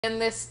In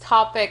this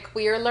topic,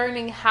 we are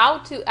learning how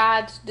to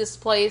add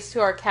displays to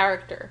our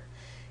character.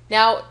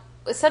 Now,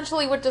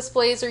 essentially what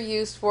displays are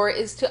used for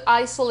is to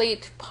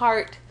isolate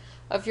part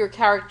of your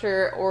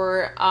character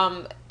or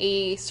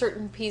a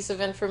certain piece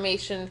of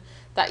information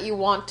that you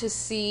want to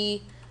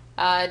see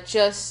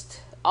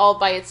just all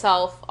by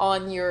itself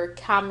on your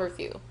camera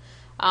view.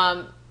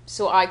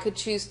 So I could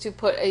choose to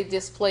put a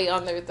display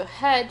under the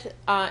head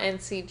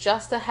and see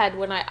just the head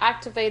when I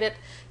activate it.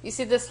 You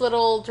see this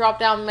little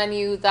drop-down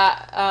menu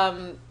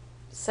that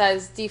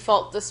says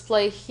default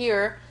display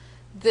here.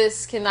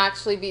 This can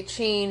actually be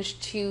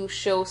changed to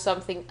show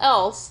something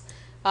else.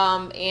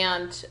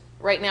 And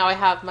right now I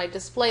have my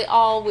display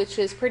all, which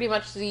is pretty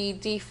much the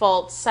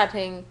default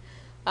setting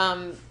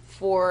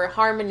for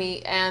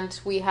Harmony. And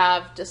we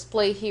have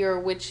display here,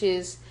 which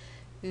is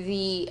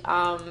the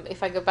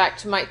if I go back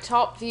to my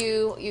top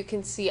view, you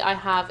can see I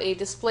have a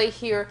display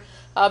here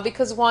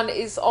because one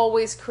is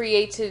always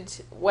created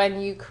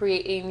when you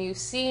create a new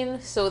scene,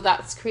 so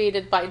that's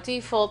created by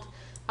default.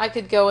 I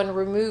could go and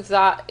remove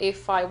that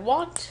if I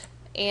want,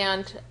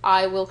 and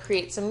I will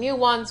create some new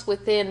ones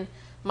within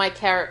my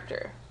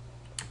character.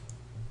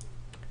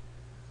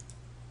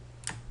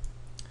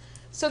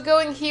 So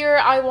going here,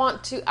 I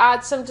want to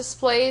add some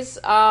displays.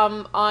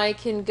 I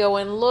can go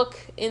and look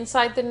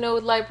inside the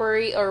node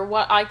library, or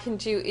what I can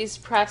do is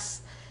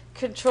press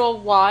Control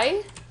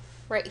Y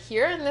right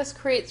here, and this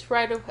creates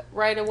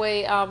right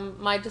away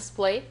my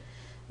display.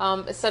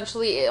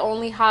 Essentially, it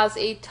only has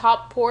a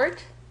top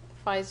port.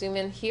 If I zoom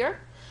in here,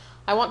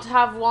 I want to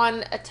have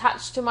one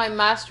attached to my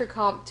master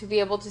comp to be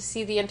able to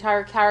see the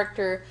entire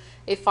character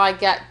if I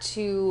get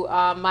to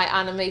my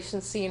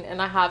animation scene,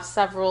 and I have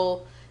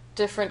several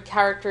different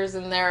characters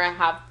in there. I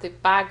have the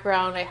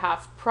background, I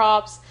have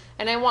props,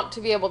 and I want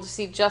to be able to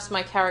see just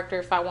my character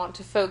if I want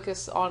to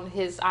focus on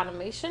his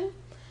animation.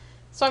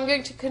 So I'm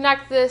going to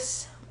connect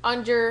this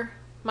under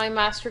my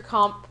master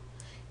comp,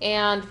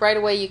 and right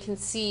away you can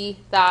see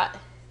that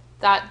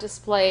that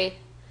display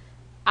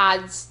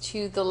adds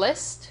to the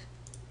list.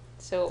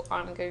 So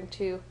I'm going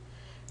to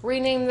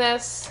rename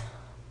this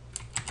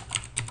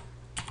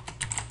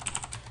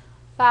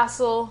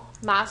Vassal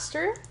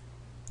Master.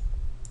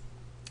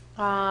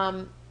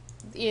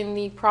 In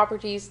the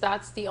properties,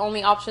 that's the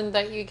only option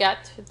that you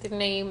get, the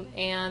name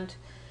and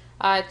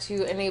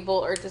to enable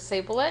or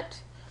disable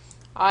it.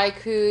 I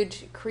could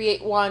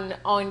create one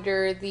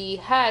under the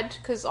head,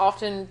 because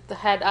often the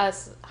head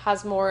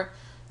has more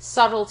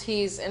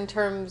subtleties in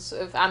terms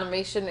of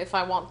animation. If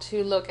I want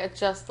to look at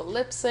just the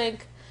lip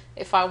sync,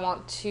 if I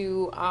want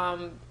to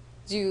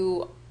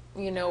do,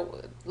 you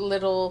know,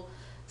 little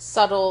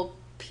subtle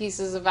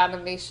pieces of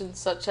animation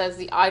such as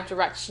the eye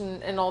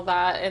direction and all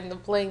that, and the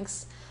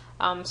blinks.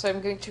 So I'm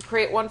going to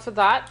create one for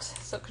that.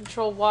 So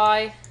Control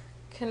Y,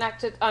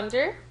 connect it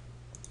under,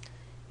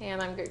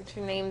 and I'm going to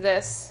name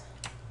this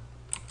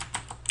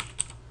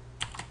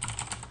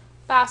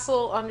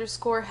Vassal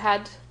underscore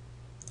head,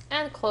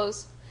 and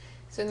close.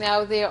 So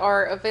now they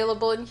are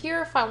available in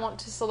here. If I want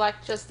to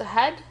select just the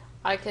head,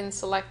 I can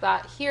select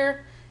that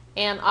here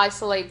and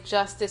isolate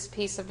just this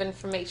piece of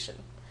information.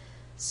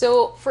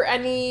 So for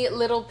any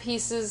little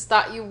pieces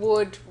that you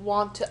would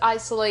want to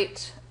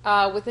isolate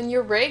within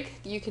your rig,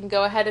 you can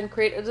go ahead and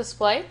create a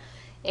display,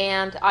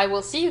 and I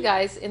will see you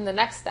guys in the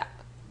next step.